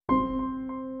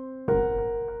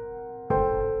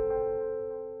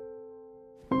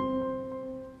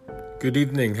Good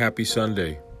evening, happy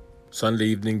Sunday. Sunday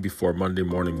evening before Monday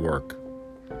morning work.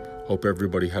 Hope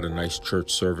everybody had a nice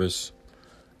church service.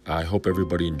 I hope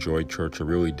everybody enjoyed church. I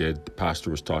really did. The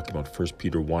pastor was talking about 1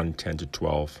 Peter 1, 10 to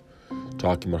 12,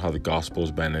 talking about how the gospel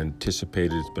has been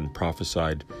anticipated, it's been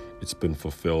prophesied, it's been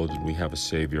fulfilled, and we have a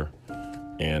Savior.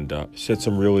 And said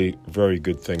some really very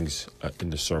good things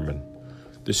in the sermon.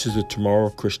 This is the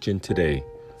Tomorrow Christian Today,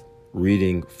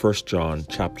 reading 1 John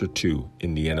chapter 2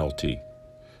 in the NLT.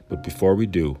 But before we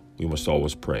do, we must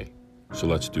always pray. So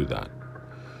let's do that.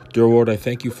 Dear Lord, I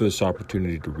thank you for this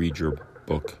opportunity to read your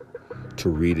book, to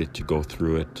read it, to go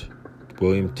through it.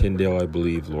 William Tyndale, I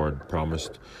believe, Lord,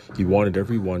 promised he wanted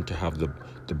everyone to have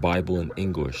the Bible in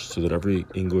English so that every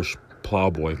English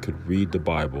plowboy could read the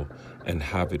Bible and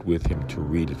have it with him to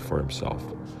read it for himself.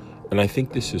 And I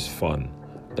think this is fun.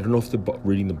 I don't know if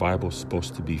reading the Bible is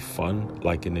supposed to be fun,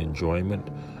 like an enjoyment,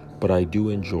 but I do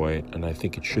enjoy it, and I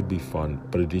think it should be fun,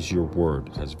 but it is your word.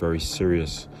 It has very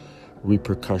serious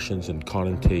repercussions and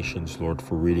connotations, Lord,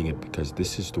 for reading it, because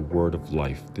this is the word of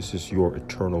life. This is your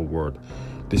eternal word.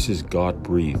 This is God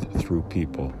breathed through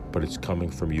people, but it's coming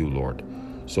from you, Lord.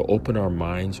 So open our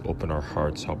minds, open our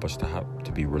hearts, help us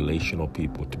to be relational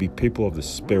people, to be people of the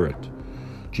Spirit.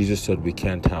 Jesus said we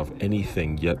can't have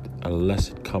anything yet unless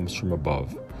it comes from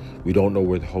above. We don't know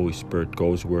where the Holy Spirit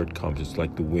goes, where it comes. It's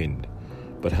like the wind.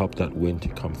 But help that wind to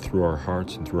come through our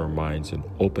hearts and through our minds and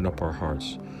open up our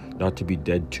hearts, not to be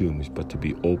dead tombs, but to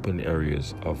be open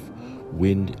areas of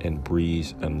wind and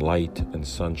breeze and light and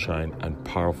sunshine and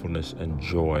powerfulness and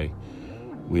joy.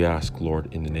 We ask,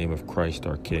 Lord, in the name of Christ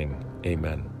our King.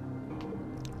 Amen.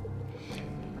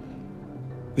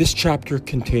 This chapter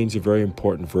contains a very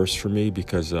important verse for me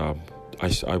because I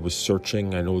was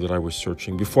searching. I know that I was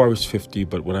searching before I was 50,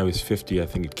 but when I was 50, I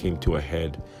think it came to a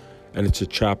head. And it's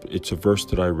a verse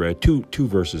that I read, two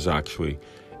verses actually,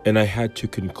 and I had to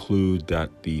conclude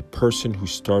that the person who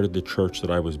started the church that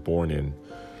I was born in,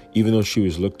 even though she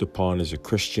was looked upon as a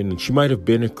Christian, and she might have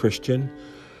been a Christian,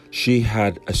 she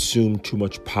had assumed too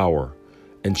much power,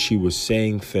 and she was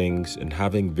saying things and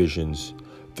having visions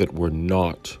that were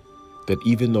not, that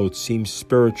even though it seems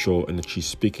spiritual and that she's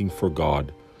speaking for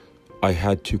God, I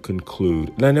had to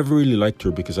conclude, and I never really liked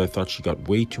her because I thought she got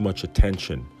way too much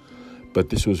attention. But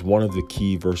this was one of the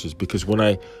key verses, because when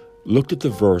I looked at the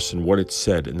verse and what it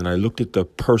said, and then I looked at the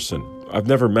person, I've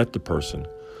never met the person.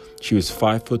 She was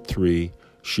 5'3".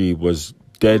 She was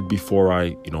dead before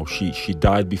she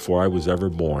died before I was ever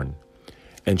born.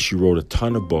 And she wrote a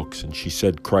ton of books, and she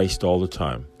said Christ all the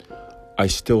time. I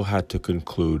still had to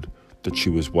conclude that she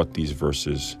was what these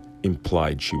verses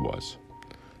implied she was.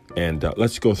 And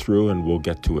let's go through and we'll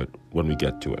get to it when we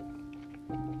get to it.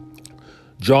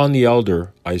 John the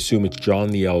Elder, I assume it's John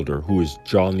the Elder, who is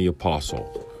John the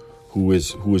Apostle, who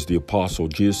is the Apostle,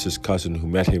 Jesus' cousin, who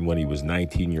met him when he was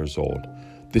 19 years old.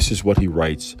 This is what he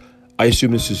writes. I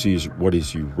assume this is what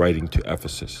is he writing to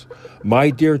Ephesus.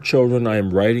 My dear children, I am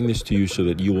writing this to you so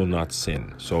that you will not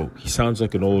sin. So he sounds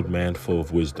like an old man full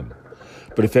of wisdom.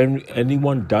 But if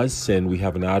anyone does sin, we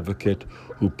have an advocate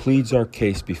who pleads our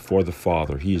case before the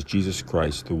Father. He is Jesus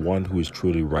Christ, the one who is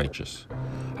truly righteous.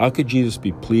 How could Jesus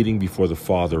be pleading before the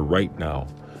Father right now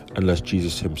unless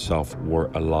Jesus himself were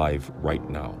alive right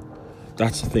now?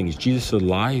 That's the thing. Is Jesus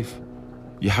alive?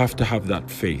 You have to have that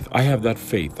faith. I have that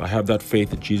faith. I have that faith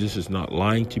that Jesus is not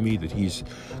lying to me, that he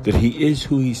is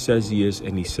who he says he is,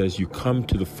 and he says, you come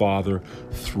to the Father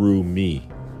through me.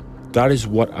 That is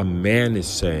what a man is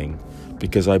saying,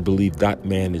 because I believe that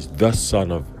man is the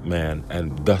Son of Man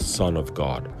and the Son of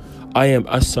God. I am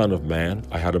a son of man.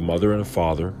 I had a mother and a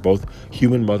father, both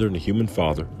human mother and a human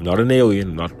father, not an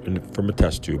alien, not from a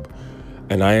test tube.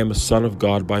 And I am a son of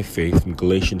God by faith in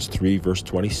Galatians 3, verse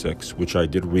 26, which I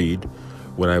did read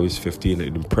when I was 50, and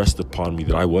it impressed upon me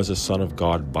that I was a son of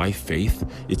God by faith.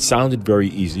 It sounded very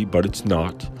easy, but it's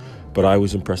not. But I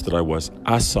was impressed that I was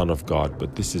a son of God,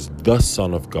 but this is the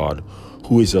Son of God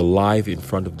who is alive in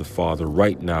front of the Father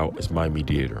right now as my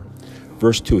mediator.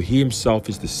 Verse 2, he himself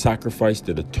is the sacrifice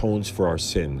that atones for our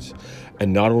sins,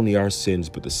 and not only our sins,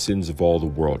 but the sins of all the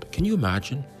world. Can you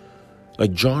imagine?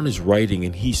 Like John is writing,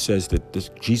 and he says that this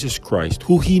Jesus Christ,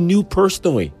 who he knew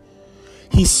personally,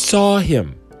 he saw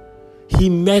him, he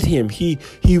met him, he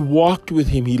walked with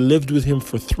him, he lived with him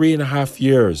for 3.5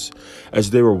 years as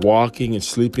they were walking and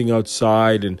sleeping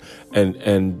outside and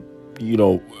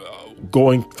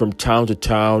going from town to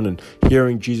town and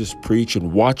hearing Jesus preach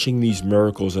and watching these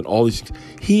miracles and all these things.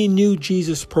 He knew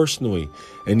Jesus personally.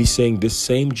 And he's saying this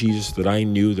same Jesus that I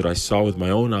knew, that I saw with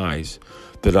my own eyes,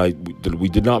 that we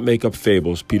did not make up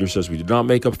fables. Peter says we did not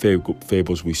make up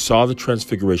fables. We saw the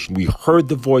transfiguration. We heard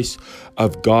the voice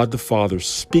of God the Father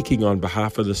speaking on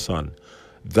behalf of the Son.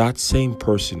 That same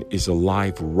person is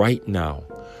alive right now,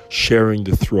 sharing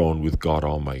the throne with God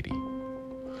Almighty.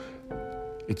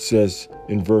 It says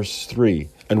in verse 3,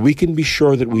 and we can be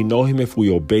sure that we know him if we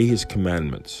obey his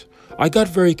commandments. I got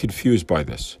very confused by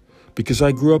this because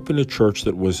I grew up in a church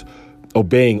that was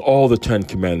obeying all the 10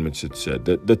 commandments, it said.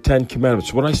 The 10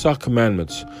 commandments. When I saw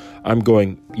commandments, I'm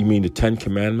going, you mean the 10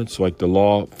 commandments, like the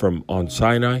law from on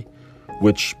Sinai,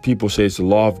 which people say is the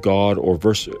law of God, or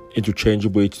verse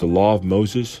interchangeably, it's the law of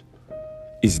Moses?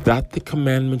 Is that the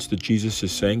commandments that Jesus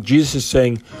is saying? Jesus is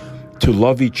saying to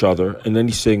love each other, and then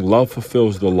he's saying love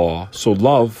fulfills the law. So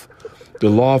love, the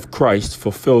law of Christ,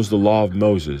 fulfills the law of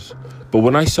Moses. But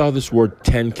when I saw this word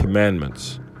 10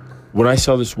 commandments, I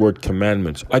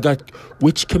got,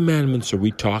 which commandments are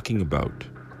we talking about?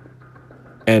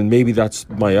 And maybe that's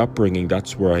my upbringing,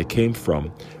 that's where I came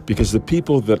from. Because the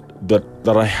people that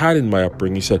I had in my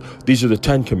upbringing said, these are the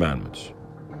 10 commandments.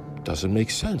 Doesn't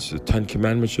make sense. The 10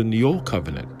 commandments are in the Old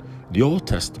Covenant, the Old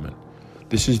Testament.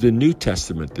 This is the New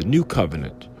Testament, the New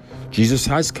Covenant. Jesus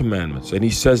has commandments, and he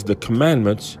says the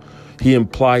commandments, he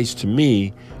implies to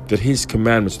me that his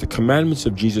commandments, the commandments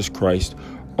of Jesus Christ,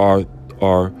 are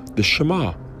the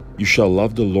Shema. You shall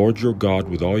love the Lord your God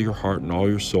with all your heart and all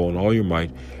your soul and all your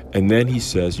might. And then he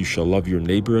says you shall love your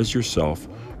neighbor as yourself,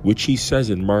 which he says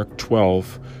in Mark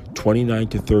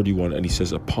 12:29-31. And he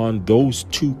says, upon those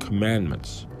 2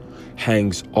 commandments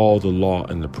hangs all the law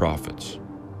and the prophets.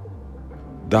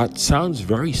 That sounds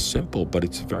very simple, but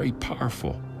it's very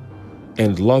powerful.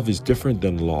 And love is different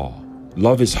than law.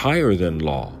 Love is higher than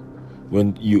law.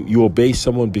 When you obey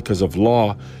someone because of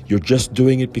law, you're just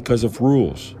doing it because of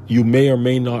rules. You may or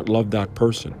may not love that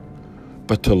person.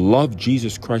 But to love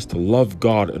Jesus Christ, to love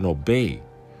God and obey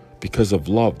because of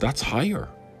love, that's higher.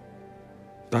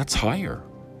 That's higher.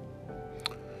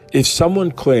 If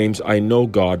someone claims, I know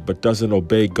God, but doesn't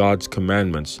obey God's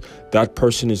commandments, that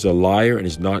person is a liar and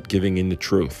is not giving in the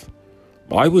truth.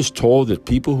 I was told that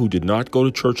people who did not go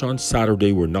to church on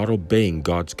Saturday were not obeying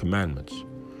God's commandments.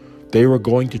 They were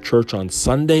going to church on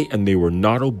Sunday and they were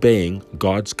not obeying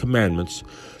God's commandments.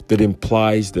 That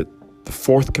implies that the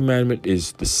 4th commandment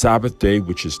is the Sabbath day,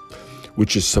 which is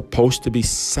supposed to be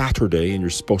Saturday, and you're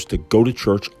supposed to go to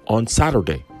church on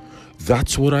Saturday.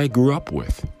 That's what I grew up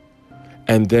with.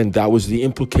 And then that was the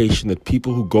implication that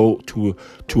people who go to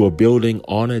a building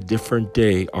on a different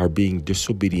day are being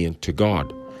disobedient to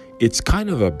God. It's kind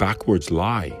of a backwards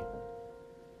lie.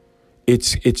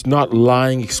 It's not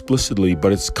lying explicitly,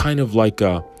 but it's kind of like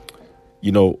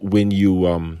when you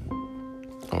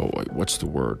what's the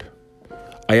word?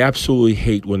 I absolutely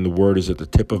hate when the word is at the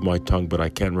tip of my tongue, but I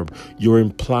can't remember. You're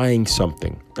implying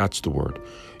something. That's the word.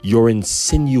 You're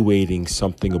insinuating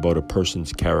something about a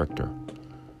person's character.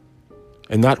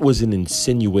 And that was an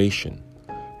insinuation.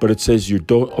 But it says you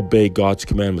don't obey God's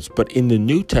commandments. But in the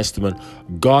New Testament,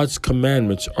 God's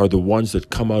commandments are the ones that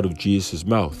come out of Jesus'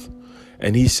 mouth.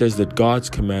 And he says that God's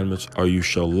commandments are you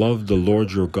shall love the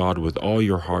Lord your God with all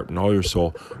your heart and all your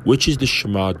soul, which is the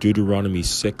Shema, Deuteronomy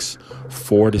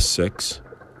 6:4-6.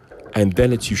 And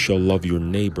then it's you shall love your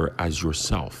neighbor as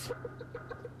yourself.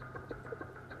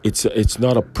 It's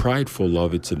not a prideful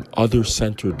love, it's an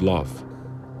other-centered love.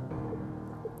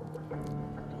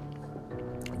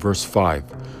 Verse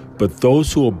 5, but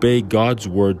those who obey God's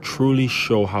word truly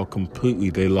show how completely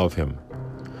they love him.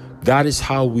 That is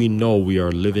how we know we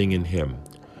are living in him.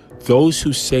 Those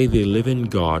who say they live in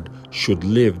God should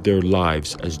live their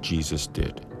lives as Jesus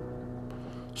did.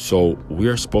 So we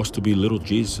are supposed to be little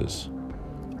Jesus.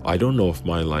 I don't know if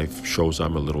my life shows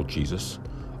I'm a little Jesus.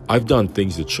 I've done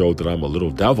things that show that I'm a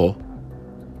little devil,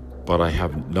 but I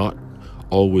have not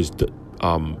always been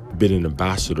an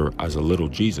ambassador as a little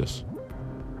Jesus.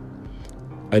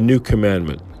 A new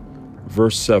commandment.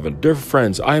 Verse 7, dear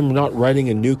friends, I am not writing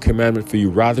a new commandment for you.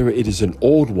 Rather, it is an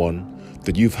old one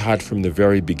that you've had from the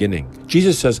very beginning.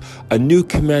 Jesus says, a new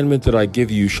commandment that I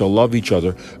give you, shall love each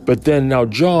other. But then now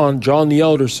John the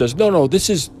elder says, no,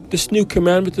 this new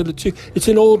commandment that it's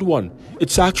an old one.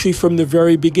 It's actually from the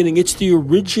very beginning. It's the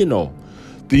original.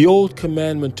 The old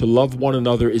commandment to love one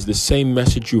another is the same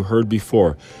message you heard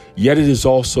before, yet it is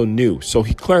also new. So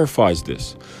he clarifies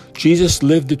this. Jesus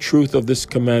lived the truth of this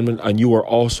commandment, and you are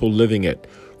also living it.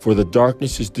 For the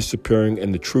darkness is disappearing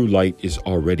and the true light is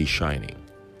already shining.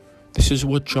 This is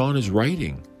what John is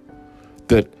writing.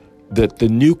 That the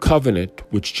new covenant,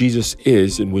 which Jesus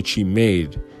is and which he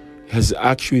made, has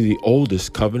actually the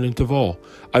oldest covenant of all.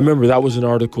 I remember that was an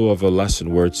article of a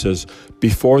lesson where it says,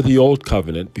 before the old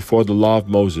covenant, before the law of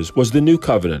Moses, was the new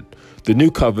covenant. The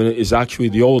new covenant is actually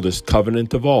the oldest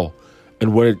covenant of all.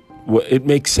 And it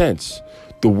makes sense.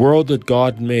 The world that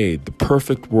God made, the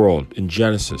perfect world in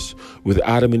Genesis with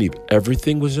Adam and Eve,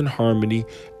 everything was in harmony.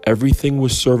 Everything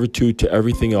was servitude to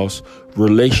everything else.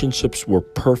 Relationships were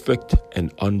perfect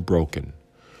and unbroken.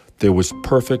 There was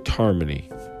perfect harmony.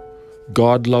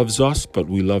 God loves us, but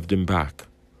we loved him back.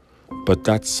 But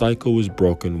that cycle was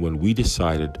broken when we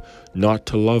decided not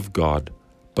to love God,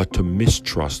 but to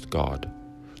mistrust God,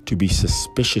 to be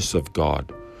suspicious of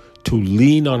God, to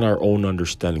lean on our own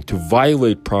understanding, to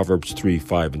violate Proverbs 3,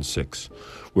 5, and 6,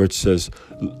 where it says,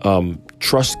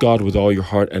 trust God with all your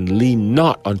heart and lean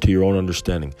not unto your own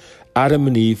understanding. Adam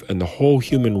and Eve and the whole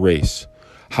human race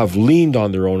have leaned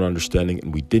on their own understanding,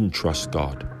 and we didn't trust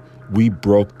God. We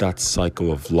broke that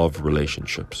cycle of love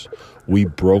relationships. We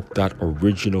broke that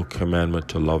original commandment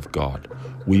to love God.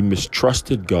 We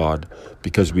mistrusted God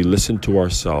because we listened to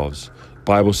ourselves. The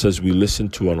Bible says we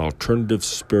listened to an alternative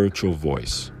spiritual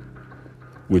voice,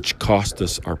 which cost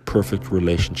us our perfect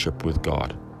relationship with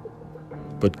God.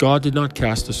 But God did not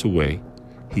cast us away.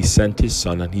 He sent his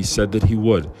son, and he said that he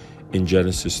would. In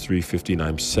Genesis 3:15,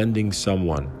 I'm sending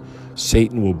someone.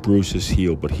 Satan will bruise his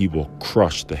heel, but he will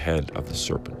crush the head of the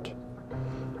serpent.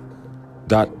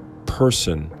 That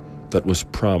person that was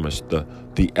promised, the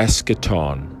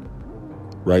eschaton,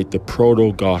 right, the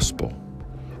proto-gospel,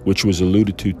 which was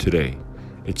alluded to today.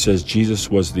 It says Jesus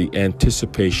was the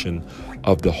anticipation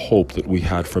of the hope that we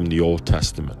had from the Old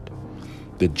Testament.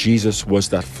 That Jesus was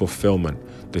that fulfillment,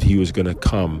 that he was going to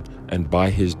come and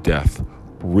by his death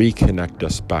reconnect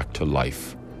us back to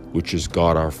life, which is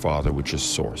God our Father, which is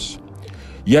source.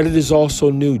 Yet it is also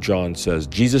new, John says.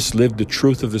 Jesus lived the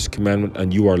truth of this commandment,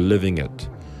 and you are living it.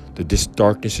 The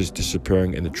darkness is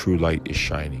disappearing and the true light is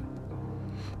shining.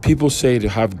 People say to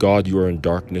have God, you are in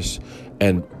darkness,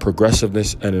 and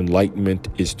progressiveness and enlightenment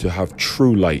is to have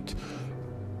true light.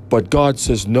 But God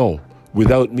says, no,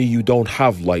 without me, you don't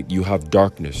have light, you have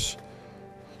darkness.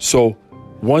 So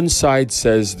one side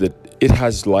says that it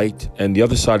has light and the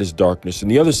other side is darkness. And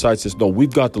the other side says, no,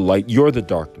 we've got the light, you're the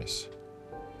darkness.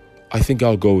 I think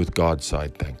I'll go with God's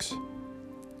side, thanks.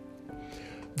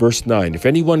 Verse 9, if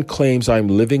anyone claims I'm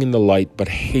living in the light but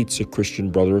hates a Christian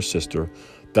brother or sister,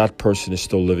 that person is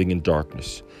still living in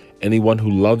darkness. Anyone who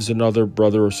loves another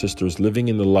brother or sister is living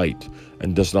in the light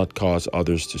and does not cause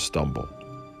others to stumble.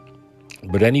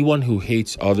 But anyone who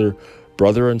hates other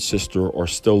brother and sister or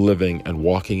still living and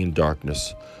walking in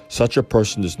darkness, such a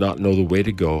person does not know the way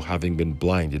to go, having been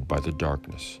blinded by the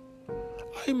darkness.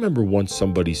 I remember once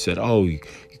somebody said, oh,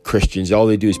 Christians, all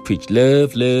they do is preach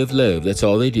love, love, love. That's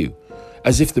all they do.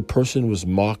 As if the person was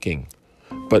mocking.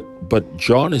 But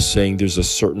John is saying there's a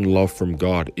certain love from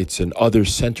God. It's an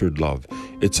other-centered love.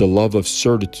 It's a love of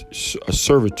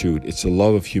servitude. It's a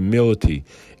love of humility.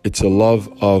 It's a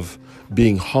love of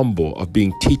being humble, of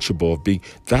being teachable,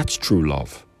 that's true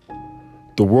love.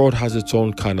 The world has its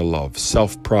own kind of love,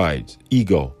 self-pride,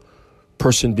 ego,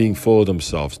 person being full of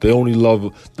themselves. They only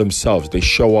love themselves. They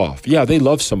show off. Yeah, they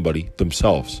love somebody,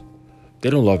 themselves. They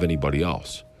don't love anybody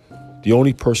else. The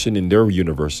only person in their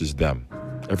universe is them.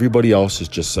 Everybody else is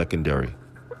just secondary.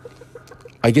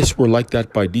 I guess we're like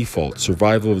that by default,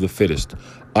 survival of the fittest.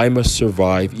 I must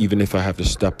survive even if I have to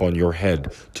step on your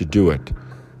head to do it.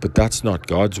 But that's not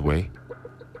God's way.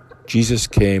 Jesus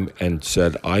came and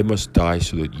said, I must die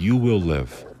so that you will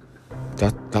live.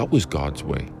 That was God's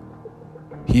way.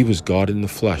 He was God in the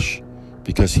flesh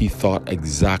because he thought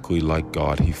exactly like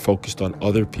God. He focused on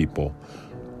other people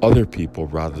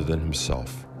rather than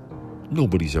himself.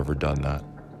 Nobody's ever done that.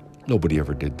 Nobody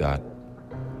ever did that.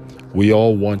 We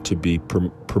all want to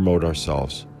promote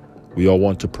ourselves. We all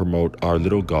want to promote our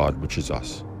little God, which is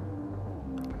us.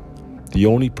 The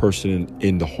only person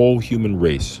in the whole human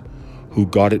race who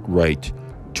got it right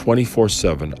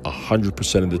 24/7,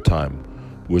 100% of the time,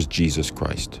 was Jesus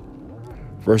Christ.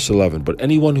 Verse 11, but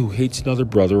anyone who hates another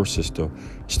brother or sister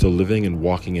is still living and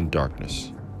walking in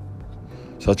darkness.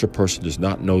 Such a person does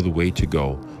not know the way to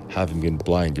go, having been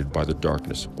blinded by the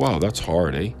darkness. Wow, that's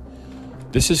hard, eh?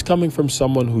 This is coming from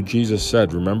someone who Jesus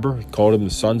said, remember? He called them the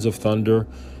sons of thunder.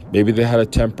 Maybe they had a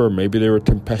temper. Maybe they were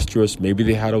tempestuous. Maybe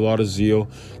they had a lot of zeal.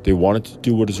 They wanted to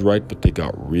do what is right, but they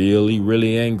got really,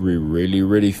 really angry really,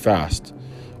 really fast.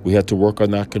 We had to work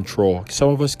on that control. Some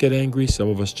of us get angry. Some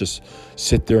of us just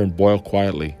sit there and boil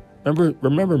quietly.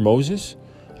 Remember Moses?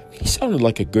 He sounded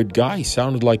like a good guy. He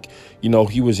sounded like,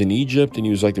 he was in Egypt and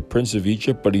he was like the prince of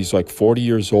Egypt, but he's like 40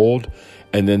 years old.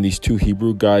 And then these two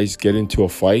Hebrew guys get into a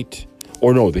fight.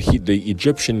 Or no, the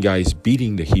Egyptian guy is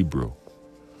beating the Hebrew.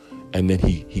 And then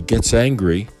he gets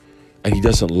angry and he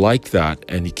doesn't like that.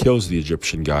 And he kills the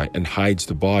Egyptian guy and hides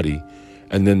the body.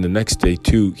 And then the next day,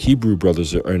 two Hebrew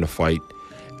brothers are in a fight.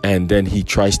 And then he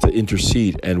tries to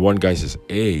intercede. And one guy says,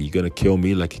 hey, you going to kill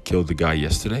me like you killed the guy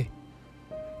yesterday?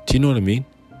 Do you know what I mean?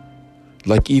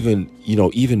 Like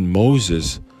even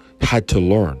Moses had to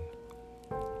learn.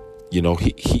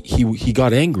 He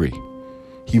got angry.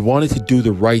 He wanted to do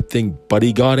the right thing, but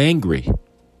he got angry.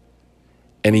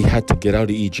 And he had to get out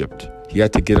of Egypt. He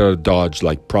had to get out of Dodge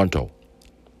like pronto.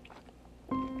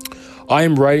 I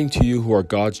am writing to you who are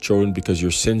God's children because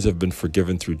your sins have been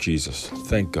forgiven through Jesus.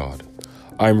 Thank God.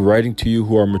 I am writing to you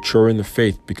who are mature in the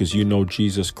faith because you know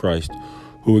Jesus Christ,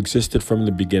 who existed from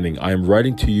the beginning. I am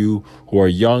writing to you who are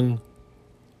young.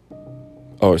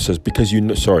 Oh, it says because you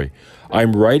know, sorry.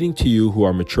 I'm writing to you who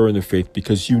are mature in the faith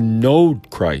because you know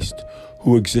Christ,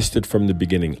 who existed from the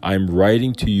beginning. I'm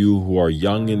writing to you who are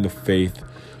young in the faith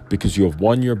because you have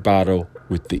won your battle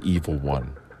with the evil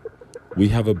one. We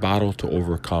have a battle to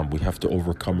overcome. We have to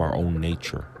overcome our own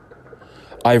nature.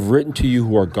 I've written to you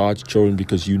who are God's children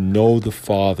because you know the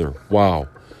Father. Wow.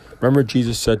 Remember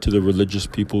Jesus said to the religious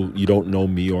people, you don't know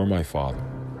me or my Father.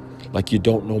 Like you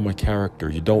don't know my character.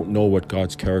 You don't know what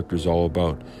God's character is all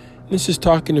about. And this is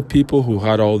talking to people who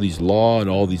had all these law and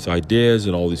all these ideas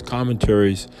and all these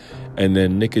commentaries. And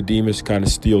then Nicodemus kind of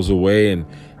steals away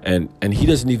and he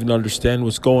doesn't even understand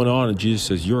what's going on. And Jesus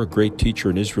says, you're a great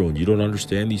teacher in Israel and you don't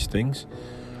understand these things?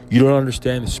 You don't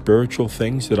understand the spiritual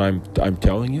things that I'm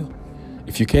telling you?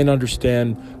 If you can't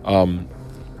understand,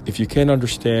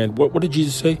 what did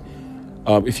Jesus say?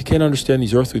 If you can't understand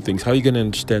these earthly things, how are you going to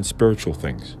understand spiritual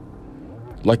things?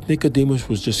 Like Nicodemus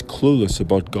was just clueless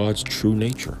about God's true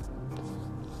nature.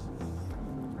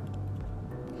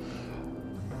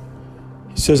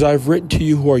 He says, I've written to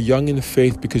you who are young in the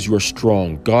faith because you are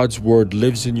strong. God's word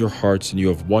lives in your hearts and you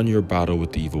have won your battle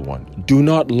with the evil one. Do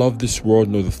not love this world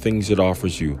nor the things it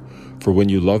offers you. For when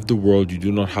you love the world, you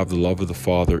do not have the love of the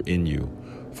Father in you.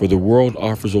 For the world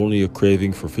offers only a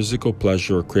craving for physical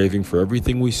pleasure, a craving for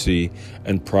everything we see,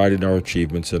 and pride in our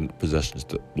achievements and possessions.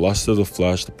 The lust of the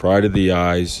flesh, the pride of the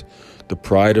eyes, the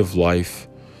pride of life.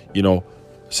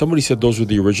 Somebody said those were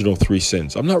the original 3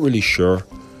 sins. I'm not really sure,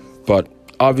 but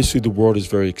obviously the world is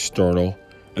very external,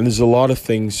 and there's a lot of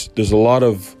things, there's a lot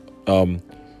of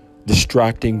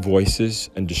distracting voices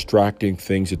and distracting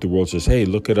things that the world says, hey,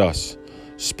 look at us,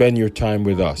 spend your time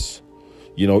with us.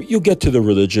 You'll get to the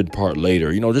religion part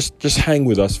later, just hang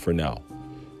with us for now.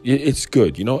 It's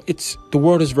good, the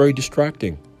world is very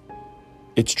distracting.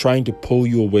 It's trying to pull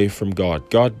you away from God.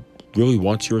 God really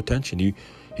wants your attention.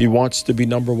 He wants to be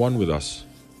number one with us.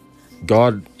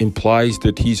 God implies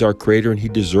that he's our creator and he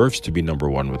deserves to be number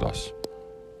one with us.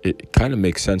 It kind of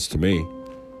makes sense to me.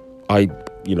 I'm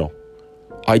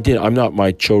not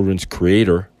my children's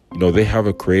creator. They have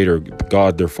a creator,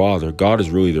 God, their father. God is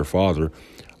really their father.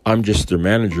 I'm just their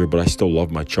manager, but I still love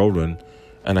my children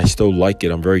and I still like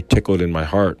it. I'm very tickled in my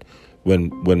heart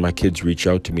when my kids reach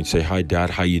out to me and say, hi, Dad,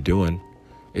 how you doing?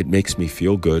 It makes me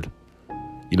feel good.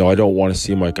 I don't want to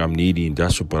seem like I'm needy and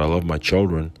desperate, but I love my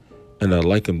children. And I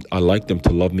like them to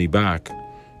love me back.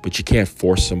 But you can't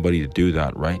force somebody to do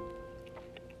that, right?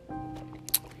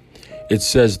 It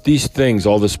says, these things,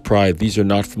 all this pride, these are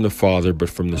not from the Father, but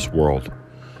from this world.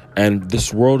 And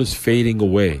this world is fading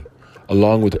away,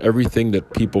 along with everything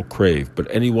that people crave. But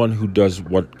anyone who does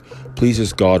what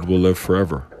pleases God will live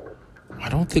forever. I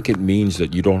don't think it means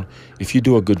that if you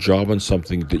do a good job on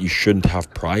something, that you shouldn't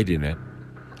have pride in it.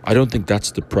 I don't think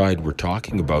that's the pride we're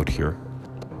talking about here.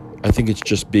 I think it's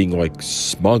just being like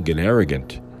smug and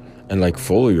arrogant and like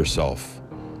full of yourself.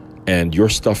 And your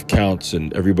stuff counts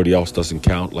and everybody else doesn't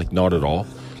count, like not at all.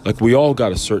 Like we all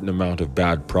got a certain amount of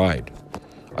bad pride.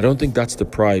 I don't think that's the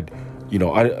pride.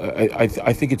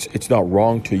 I think it's not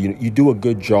wrong to, you do a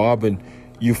good job and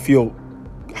you feel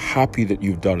happy that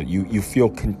you've done it. You feel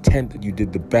content that you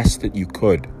did the best that you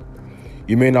could.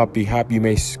 You may not be happy. You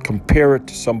may compare it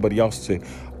to somebody else and say,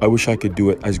 I wish I could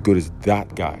do it as good as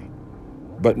that guy.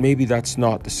 But maybe that's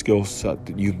not the skill set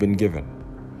that you've been given.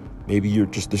 Maybe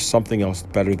there's something else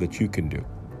better that you can do.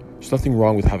 There's nothing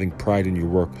wrong with having pride in your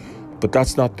work, but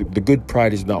that's not the good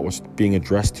pride is not what's being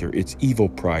addressed here. It's evil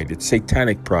pride. It's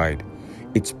satanic pride.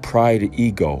 It's pride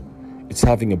ego. It's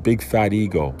having a big fat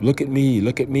ego. Look at me,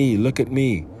 look at me, look at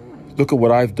me. Look at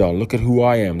what I've done. Look at who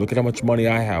I am. Look at how much money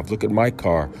I have. Look at my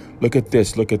car. Look at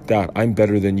this, look at that. I'm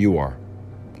better than you are.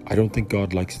 I don't think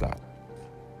God likes that.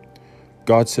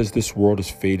 God says this world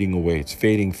is fading away. It's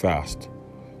fading fast.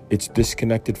 It's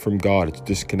disconnected from God. It's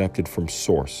disconnected from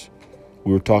source.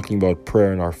 We were talking about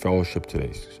prayer in our fellowship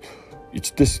today.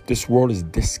 This world is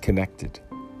disconnected.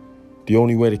 The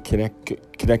only way to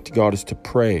connect to God is to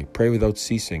pray. Pray without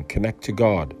ceasing. Connect to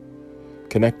God.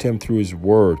 Connect to him through his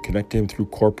word. Connect to him through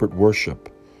corporate worship.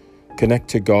 Connect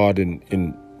to God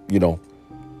in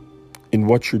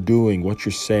what you're doing, what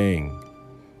you're saying.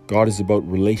 God is about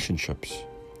relationships.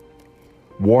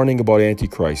 Warning about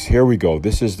Antichrist. Here we go.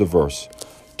 This is the verse.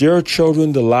 Dear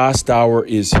children, the last hour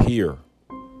is here.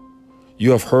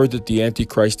 You have heard that the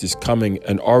Antichrist is coming,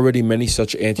 and already many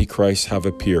such Antichrists have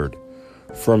appeared.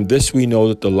 From this we know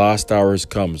that the last hour has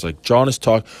come. Like John is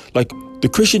talking, like the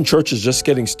Christian church is just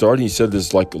getting started. He said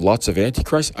there's like lots of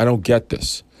Antichrists. I don't get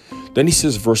this. Then he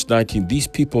says, verse 19, these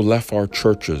people left our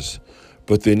churches,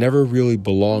 but they never really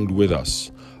belonged with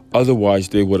us. Otherwise,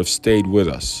 they would have stayed with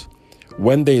us.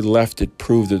 When they left, it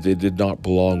proved that they did not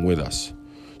belong with us.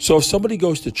 So if somebody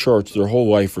goes to church their whole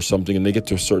life or something and they get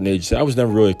to a certain age, say, I was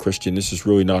never really a Christian. This is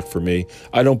really not for me.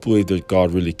 I don't believe that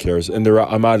God really cares. And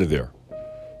I'm out of there.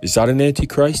 Is that an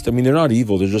antichrist? I mean, they're not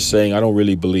evil. They're just saying, I don't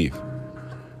really believe.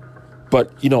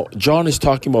 But, John is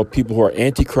talking about people who are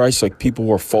antichrists, like people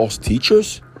who are false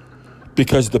teachers.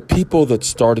 Because the people that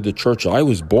started the church I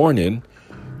was born in,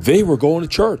 they were going to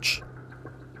church.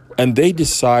 And they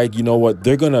decide, you know what,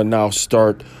 they're going to now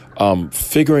start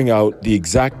figuring out the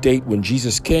exact date when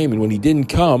Jesus came. And when he didn't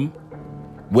come,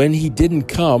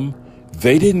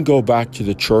 they didn't go back to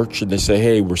the church and they say,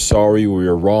 hey, we're sorry, we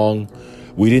were wrong.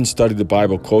 We didn't study the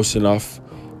Bible close enough.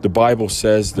 The Bible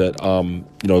says that,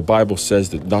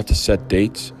 not to set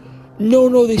dates.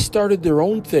 No, they started their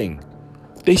own thing.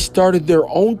 They started their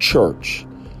own church.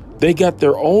 They got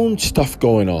their own stuff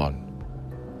going on.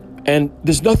 And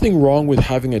there's nothing wrong with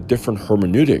having a different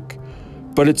hermeneutic.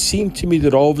 But it seemed to me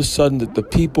that all of a sudden that the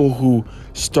people who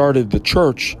started the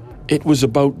church, it was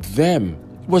about them.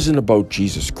 It wasn't about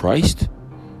Jesus Christ.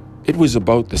 It was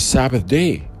about the Sabbath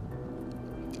day.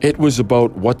 It was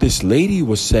about what this lady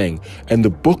was saying and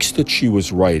the books that she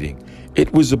was writing.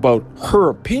 It was about her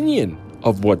opinion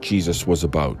of what Jesus was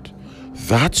about.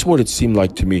 That's what it seemed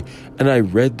like to me. And I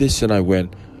read this and I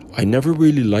went, I never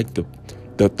really liked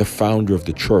the founder of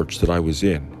the church that I was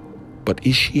in. But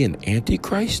is she an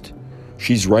antichrist?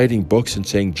 She's writing books and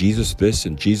saying Jesus this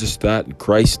and Jesus that and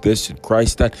Christ this and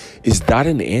Christ that. Is that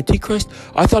an antichrist?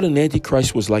 I thought an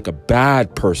antichrist was like a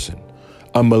bad person,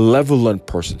 a malevolent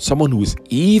person, someone who was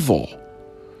evil.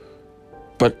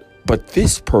 But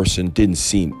this person didn't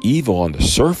seem evil on the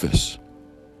surface.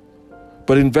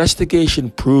 But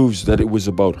investigation proves that it was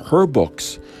about her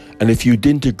books. And if you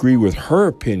didn't agree with her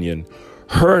opinion,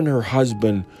 her and her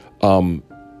husband,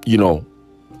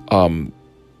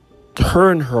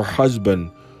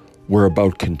 were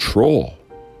about control.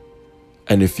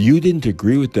 And if you didn't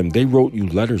agree with them, they wrote you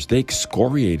letters. They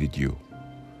excoriated you.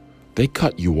 They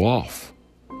cut you off.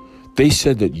 They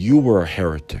said that you were a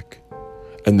heretic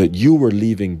and that you were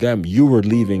leaving them. You were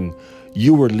leaving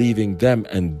them,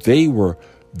 and they were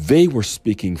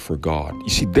speaking for God. You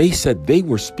see, they said they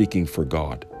were speaking for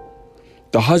God.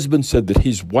 The husband said that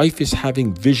his wife is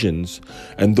having visions,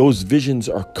 and those visions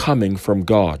are coming from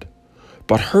God.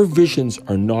 But her visions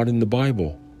are not in the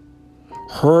Bible.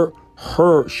 She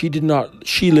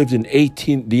lived in the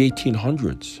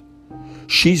 1800s.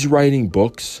 She's writing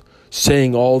books,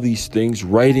 saying all these things,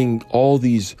 writing all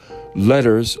these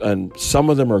letters, and some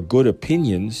of them are good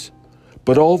opinions,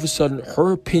 but all of a sudden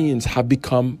her opinions have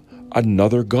become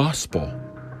another gospel.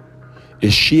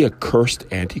 Is she a cursed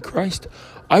antichrist?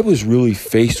 I was really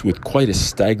faced with quite a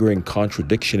staggering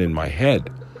contradiction in my head.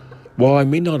 While I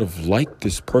may not have liked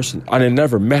this person, and I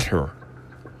never met her,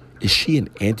 is she an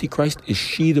antichrist? Is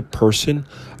she the person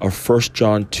of 1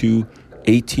 John 2,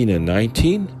 18 and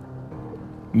 19?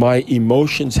 My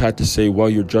emotions had to say, well,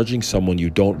 you're judging someone you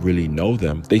don't really know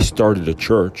them. They started a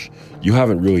church. You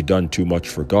haven't really done too much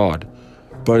for God.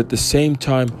 But at the same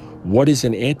time, what is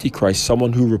an antichrist?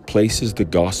 Someone who replaces the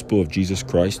gospel of Jesus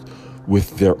Christ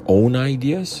with their own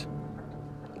ideas?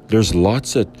 There's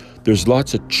lots of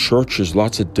churches,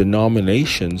 lots of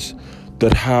denominations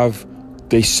that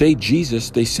they say Jesus,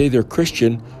 they say they're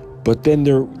Christian, but then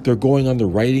they're going on the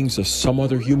writings of some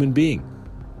other human being.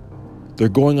 They're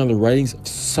going on the writings of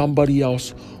somebody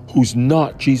else who's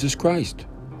not Jesus Christ.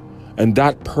 And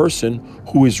that person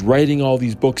who is writing all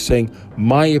these books saying,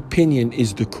 my opinion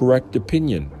is the correct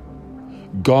opinion.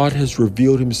 God has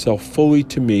revealed himself fully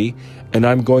to me, and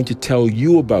I'm going to tell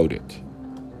you about it.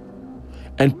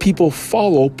 And people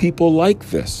follow people like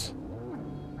this.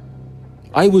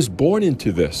 I was born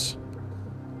into this.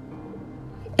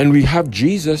 And we have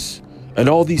Jesus and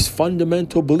all these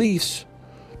fundamental beliefs,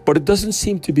 but it doesn't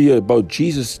seem to be about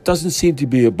Jesus. It doesn't seem to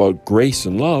be about grace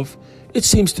and love. It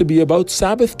seems to be about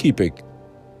Sabbath keeping.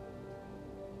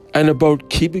 And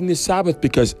about keeping the Sabbath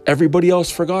because everybody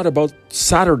else forgot about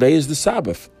Saturday as the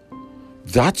Sabbath.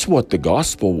 That's what the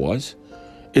gospel was.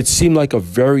 It seemed like a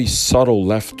very subtle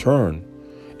left turn.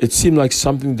 It seemed like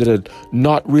something that had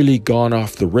not really gone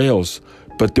off the rails,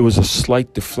 but there was a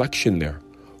slight deflection there.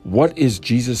 What is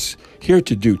Jesus here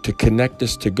to do? To connect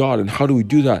us to God. And how do we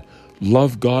do that?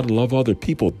 Love God, love other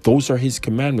people. Those are his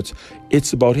commandments.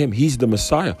 It's about him. He's the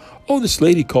Messiah. Oh, this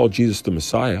lady called Jesus the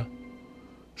Messiah.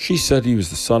 She said he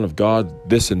was the Son of God,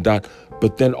 this and that.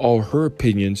 But then all her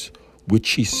opinions, which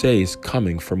she says,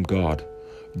 coming from God.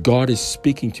 God is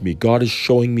speaking to me. God is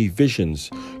showing me visions.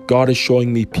 God is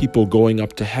showing me people going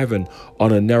up to heaven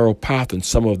on a narrow path, and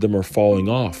some of them are falling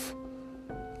off.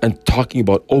 And talking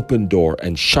about open door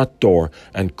and shut door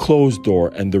and closed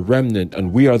door and the remnant,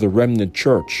 and we are the remnant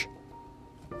church.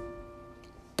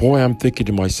 Boy, I'm thinking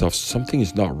to myself, something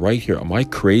is not right here. Am I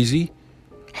crazy?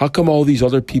 How come all these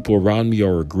other people around me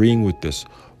are agreeing with this?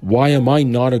 Why am I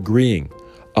not agreeing?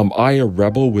 Am I a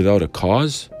rebel without a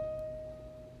cause?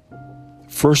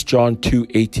 1 John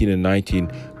 2:18 and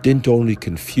 19 didn't only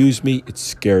confuse me, it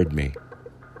scared me.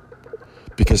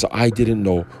 Because I didn't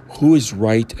know who is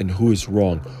right and who is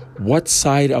wrong. What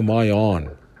side am I on?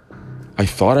 I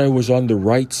thought I was on the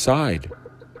right side,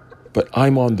 but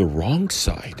I'm on the wrong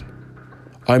side.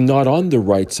 I'm not on the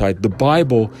right side. The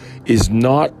Bible is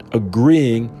not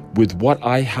agreeing with what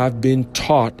I have been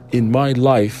taught in my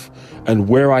life and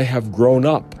where I have grown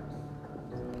up.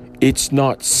 It's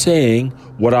not saying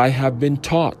what I have been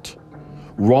taught.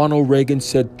 Ronald Reagan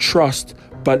said, trust,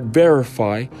 but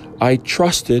verify. I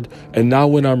trusted, and now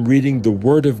when I'm reading the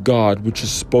Word of God, which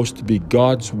is supposed to be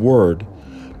God's Word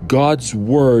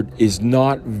is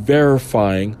not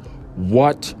verifying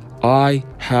what I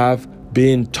have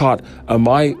been taught. Am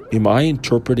I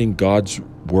interpreting God's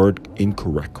Word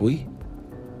incorrectly?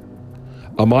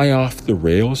 Am I off the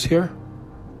rails here?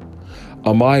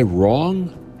 Am I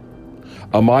wrong?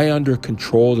 Am I under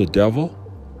control of the devil?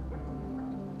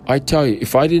 I tell you,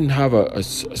 if I didn't have a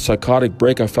psychotic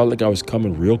break, I felt like I was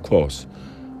coming real close.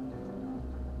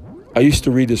 I used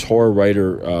to read this horror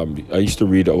writer. I used to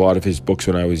read a lot of his books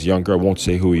when I was younger. I won't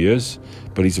say who he is,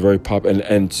 but he's very popular.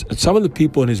 And some of the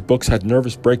people in his books had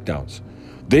nervous breakdowns.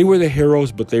 They were the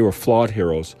heroes, but they were flawed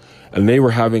heroes, and they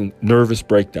were having nervous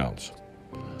breakdowns.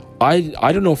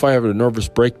 I don't know if I have a nervous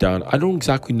breakdown. I don't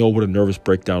exactly know what a nervous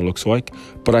breakdown looks like,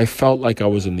 but I felt like I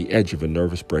was on the edge of a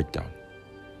nervous breakdown.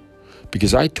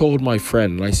 Because I told my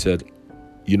friend, and I said,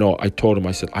 I told him,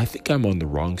 I said, I think I'm on the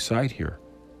wrong side here.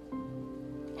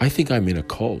 I think I'm in a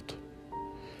cult.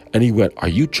 And he went, are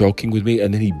you joking with me?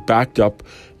 And then he backed up.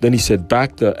 Then he said,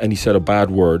 and he said a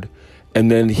bad word. And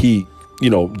then he,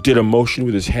 did a motion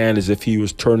with his hand as if he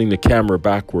was turning the camera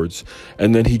backwards.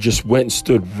 And then he just went and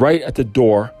stood right at the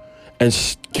door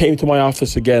and came to my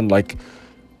office again, like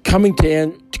coming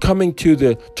to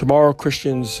the Tomorrow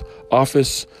Christians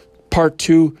office, part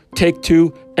 2, take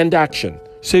 2, and action.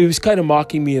 So he was kind of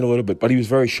mocking me in a little bit, but he was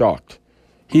very shocked.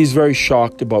 He's very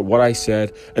shocked about what I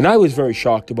said, and I was very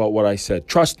shocked about what I said.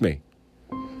 Trust me,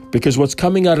 because what's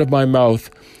coming out of my mouth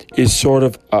is sort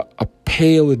of a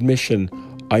pale admission.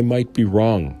 I might be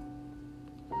wrong.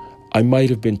 I might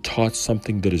have been taught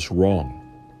something that is wrong.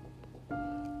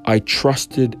 I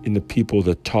trusted in the people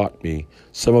that taught me.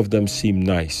 Some of them seem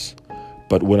nice,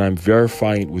 but when I'm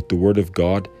verifying it with the Word of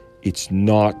God, it's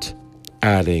not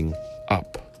adding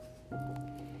up.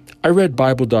 I read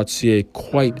Bible.ca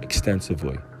quite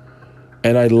extensively,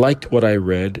 and I liked what I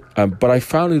read, but I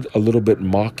found it a little bit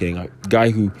mocking. A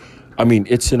guy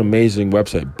it's an amazing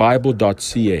website,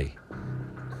 Bible.ca.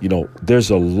 There's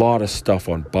a lot of stuff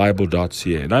on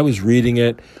Bible.ca, and I was reading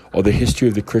it, or the history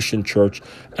of the Christian church,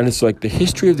 and it's like the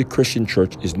history of the Christian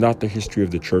church is not the history of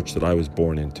the church that I was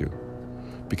born into,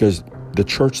 because the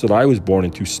church that I was born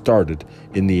into started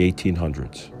in the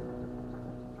 1800s.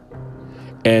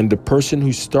 And the person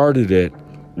who started it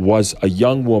was a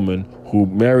young woman who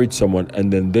married someone,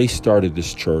 and then they started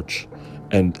this church.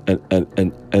 And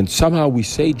somehow we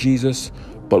say Jesus,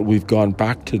 but we've gone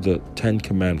back to the 10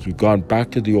 Commandments. We've gone back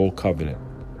to the Old Covenant.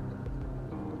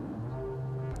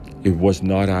 It was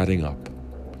not adding up.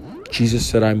 Jesus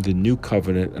said, I'm the new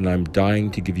covenant, and I'm dying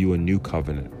to give you a new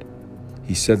covenant.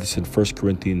 He said this in 1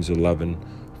 Corinthians 11,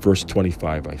 verse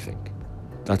 25, I think.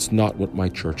 That's not what my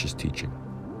church is teaching.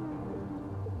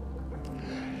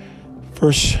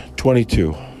 Verse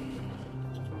 22.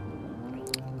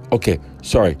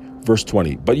 Verse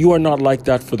 20. But you are not like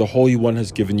that, for the Holy One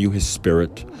has given you his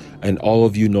Spirit, and all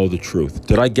of you know the truth.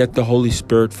 Did I get the Holy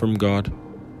Spirit from God?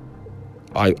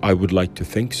 I would like to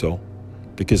think so,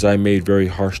 because I made very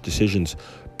harsh decisions,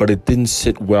 but it didn't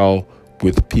sit well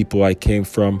with the people I came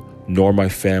from, nor my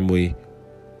family,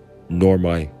 nor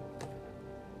my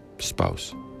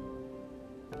spouse.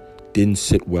 Didn't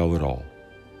sit well at all.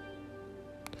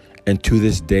 And to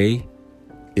this day,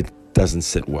 it doesn't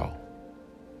sit well.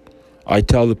 I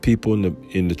tell the people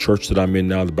in the church that I'm in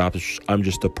now, the Baptist church, I'm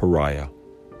just a pariah.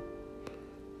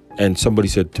 And somebody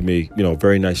said to me,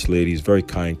 very nice ladies, very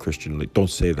kind Christian, don't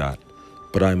say that,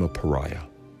 but I'm a pariah.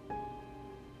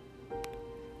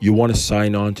 You want to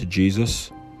sign on to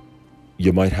Jesus?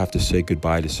 You might have to say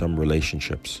goodbye to some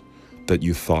relationships that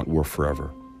you thought were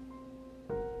forever.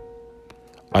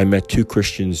 I met 2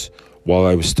 Christians while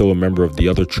I was still a member of the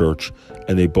other church,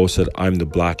 and they both said, I'm the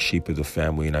black sheep of the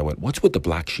family. And I went, what's with the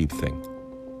black sheep thing?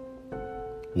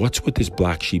 What's with this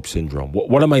black sheep syndrome?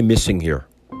 What am I missing here?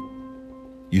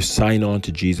 You sign on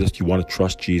to Jesus. You want to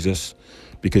trust Jesus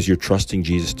because you're trusting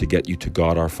Jesus to get you to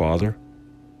God our Father.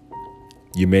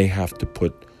 You may have to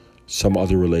put some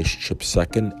other relationship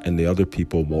second, and the other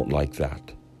people won't like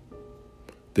that.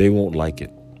 They won't like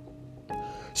it.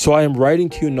 So I am writing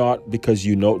to you not because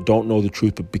you don't know the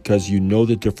truth, but because you know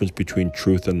the difference between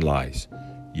truth and lies.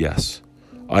 Yes,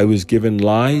 I was given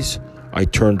lies. I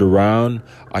turned around.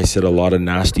 I said a lot of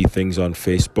nasty things on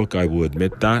Facebook. I will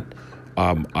admit that.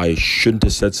 I shouldn't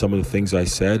have said some of the things I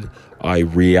said. I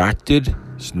reacted.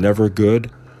 It's never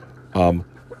good.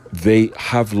 They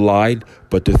have lied,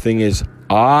 but the thing is,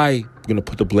 I'm going to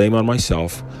put the blame on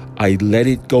myself. I let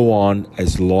it go on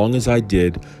as long as I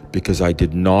did because I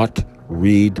did not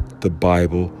read the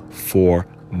Bible for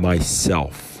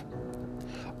myself.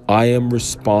 I am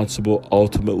responsible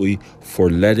ultimately for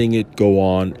letting it go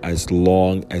on as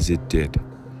long as it did.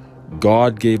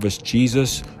 God gave us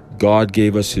Jesus. God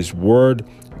gave us His Word.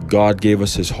 God gave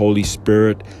us His Holy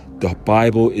Spirit. The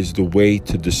Bible is the way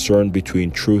to discern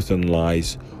between truth and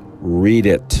lies. Read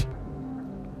it,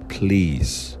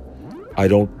 please. I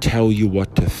don't tell you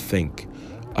what to think.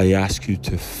 I ask you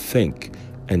to think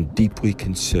and deeply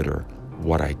consider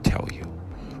what I tell you.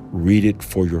 Read it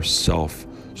for yourself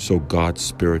so God's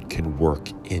Spirit can work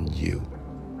in you.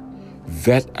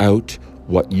 Vet out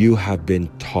what you have been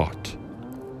taught.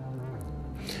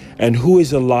 And who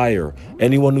is a liar?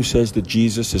 Anyone who says that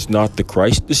Jesus is not the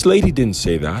Christ. This lady didn't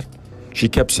say that. She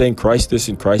kept saying Christ this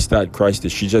and Christ that, Christ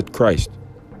this. She said Christ.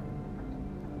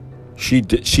 She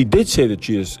did say that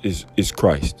Jesus is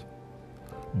Christ.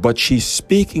 But she's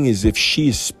speaking as if she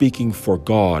is speaking for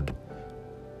God.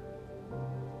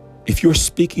 If you're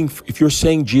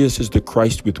saying Jesus is the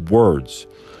Christ with words,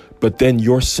 but then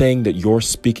you're saying that you're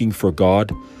speaking for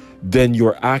God, then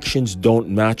your actions don't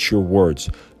match your words.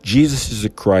 Jesus is a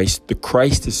Christ. The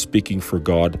Christ is speaking for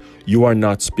God. You are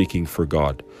not speaking for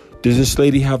God. Does this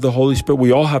lady have the Holy Spirit?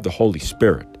 We all have the Holy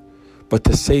Spirit. But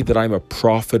to say that I'm a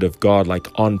prophet of God, like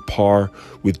on par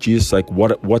with Jesus, like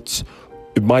what's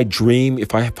my dream?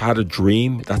 If I have had a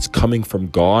dream that's coming from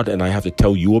God and I have to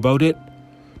tell you about it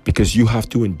because you have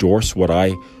to endorse what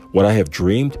I have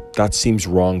dreamed, that seems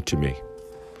wrong to me.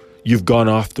 You've gone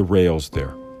off the rails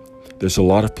there. There's a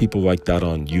lot of people like that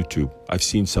on YouTube. I've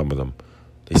seen some of them.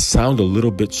 They sound a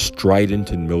little bit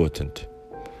strident and militant.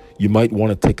 You might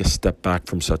want to take a step back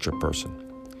from such a person.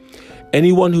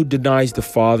 Anyone who denies the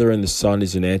Father and the Son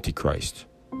is an antichrist.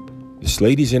 This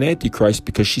lady's an antichrist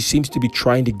because she seems to be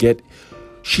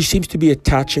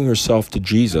attaching herself to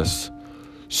Jesus.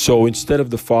 So instead of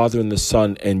the Father and the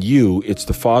Son and you, it's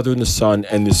the Father and the Son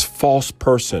and this false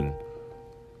person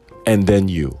and then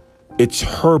you. It's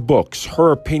her books,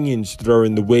 her opinions that are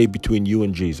in the way between you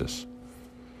and Jesus.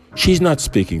 She's not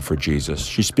speaking for Jesus.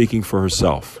 She's speaking for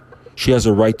herself. She has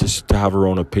a right to have her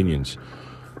own opinions.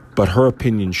 But her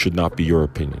opinions should not be your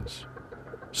opinions.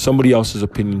 Somebody else's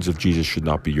opinions of Jesus should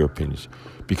not be your opinions.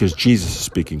 Because Jesus is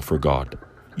speaking for God.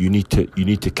 You need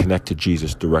to connect to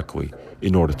Jesus directly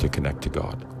in order to connect to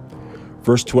God.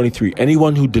 Verse 23,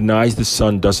 anyone who denies the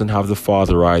Son doesn't have the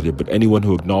Father either, but anyone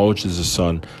who acknowledges the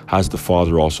Son has the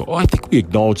Father also. Oh, I think we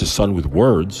acknowledge the Son with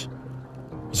words.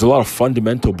 There's a lot of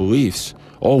fundamental beliefs.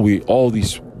 All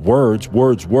these words,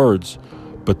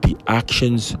 but the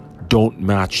actions don't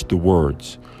match the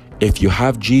words. If you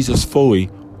have Jesus fully,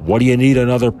 what do you need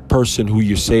another person who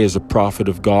you say is a prophet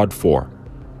of God for?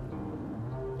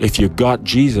 If you got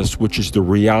Jesus, which is the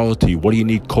reality, what do you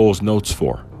need Cole's notes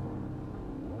for?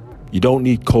 You don't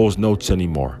need Cole's notes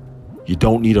anymore. You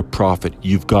don't need a prophet.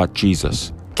 You've got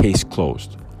Jesus. Case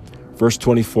closed. Verse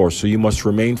 24, so you must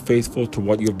remain faithful to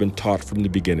what you have been taught from the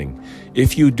beginning.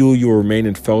 If you do, you will remain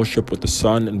in fellowship with the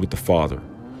Son and with the Father.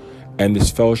 And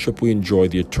this fellowship we enjoy,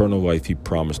 the eternal life He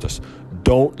promised us.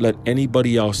 Don't let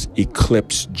anybody else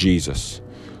eclipse Jesus.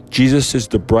 Jesus is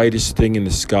the brightest thing in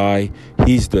the sky.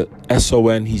 He's the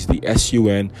S-O-N, He's the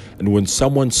S-U-N. And when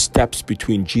someone steps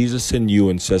between Jesus and you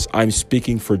and says, I'm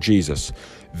speaking for Jesus,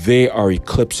 they are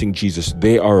eclipsing Jesus.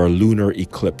 They are a lunar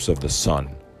eclipse of the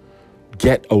sun.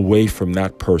 Get away from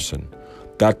that person.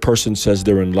 That person says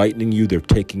they're enlightening you, they're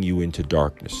taking you into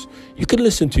darkness. You can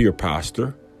listen to your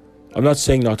pastor. I'm not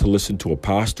saying not to listen to a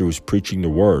pastor who's preaching the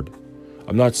word.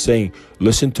 I'm not saying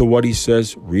listen to what he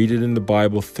says, read it in the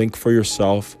Bible, think for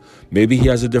yourself. Maybe he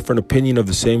has a different opinion of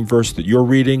the same verse that you're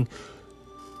reading.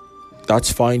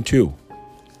 That's fine too.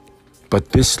 But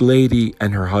this lady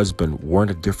and her husband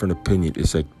weren't a different opinion.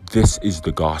 It's like, this is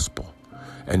the gospel.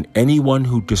 And anyone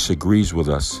who disagrees with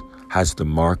us has the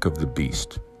mark of the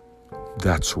beast.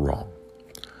 That's wrong.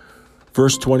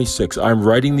 Verse 26, I'm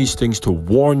writing these things to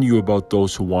warn you about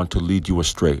those who want to lead you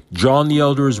astray. John the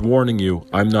Elder is warning you.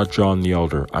 I'm not John the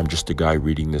Elder. I'm just a guy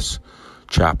reading this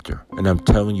chapter. And I'm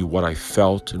telling you what I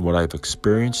felt and what I've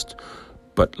experienced.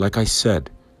 But like I said,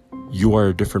 you are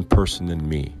a different person than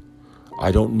me.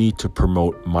 I don't need to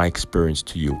promote my experience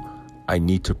to you. I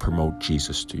need to promote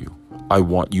Jesus to you. I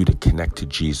want you to connect to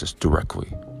Jesus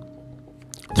directly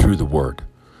through the word,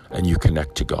 and you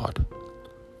connect to God.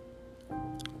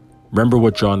 Remember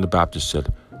what John the Baptist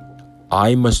said,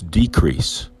 I must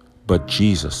decrease, but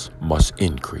Jesus must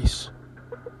increase.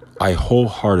 I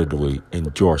wholeheartedly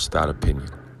endorse that opinion.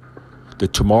 The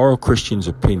Tomorrow Christian's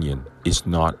opinion is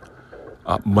not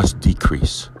must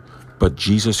decrease, but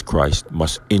Jesus Christ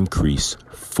must increase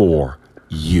for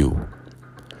you.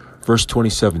 Verse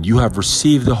 27, you have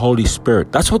received the Holy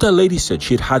Spirit. That's what that lady said.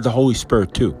 She had the Holy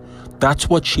Spirit too. That's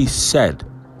what she said.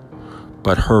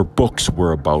 But her books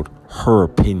were about her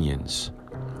opinions,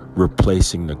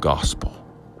 replacing the gospel.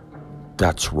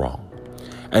 That's wrong.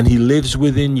 And he lives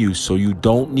within you, so you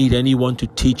don't need anyone to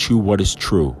teach you what is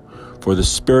true. For the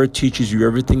Spirit teaches you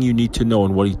everything you need to know,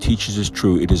 and what he teaches is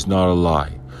true. It is not a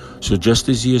lie. So just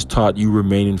as he has taught you,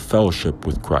 remain in fellowship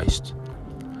with Christ.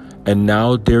 And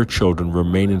now, dear children,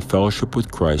 remain in fellowship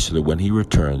with Christ, so that when he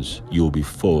returns, you will be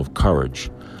full of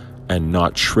courage and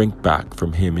not shrink back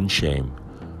from him in shame.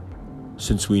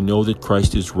 Since we know that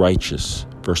Christ is righteous,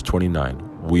 verse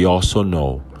 29, we also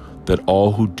know that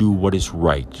all who do what is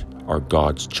right are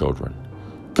God's children.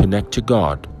 Connect to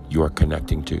God, you are connect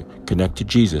to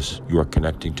Jesus, you are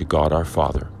connecting to God our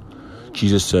Father.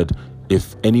 Jesus said,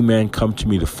 if any man come to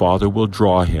me, the Father will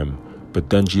draw him. But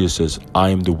then Jesus says, I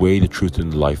am the way, the truth,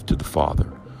 and the life to the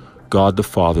Father. God the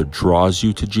Father draws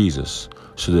you to Jesus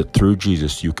so that through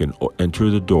Jesus you can enter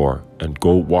the door and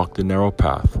go walk the narrow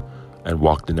path and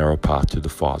walk the narrow path to the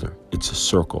Father. It's a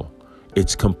circle.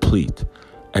 It's complete.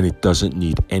 And it doesn't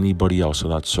need anybody else in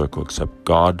that circle except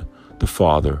God the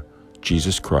Father,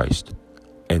 Jesus Christ,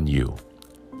 and you.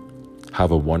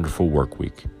 Have a wonderful work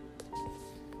week.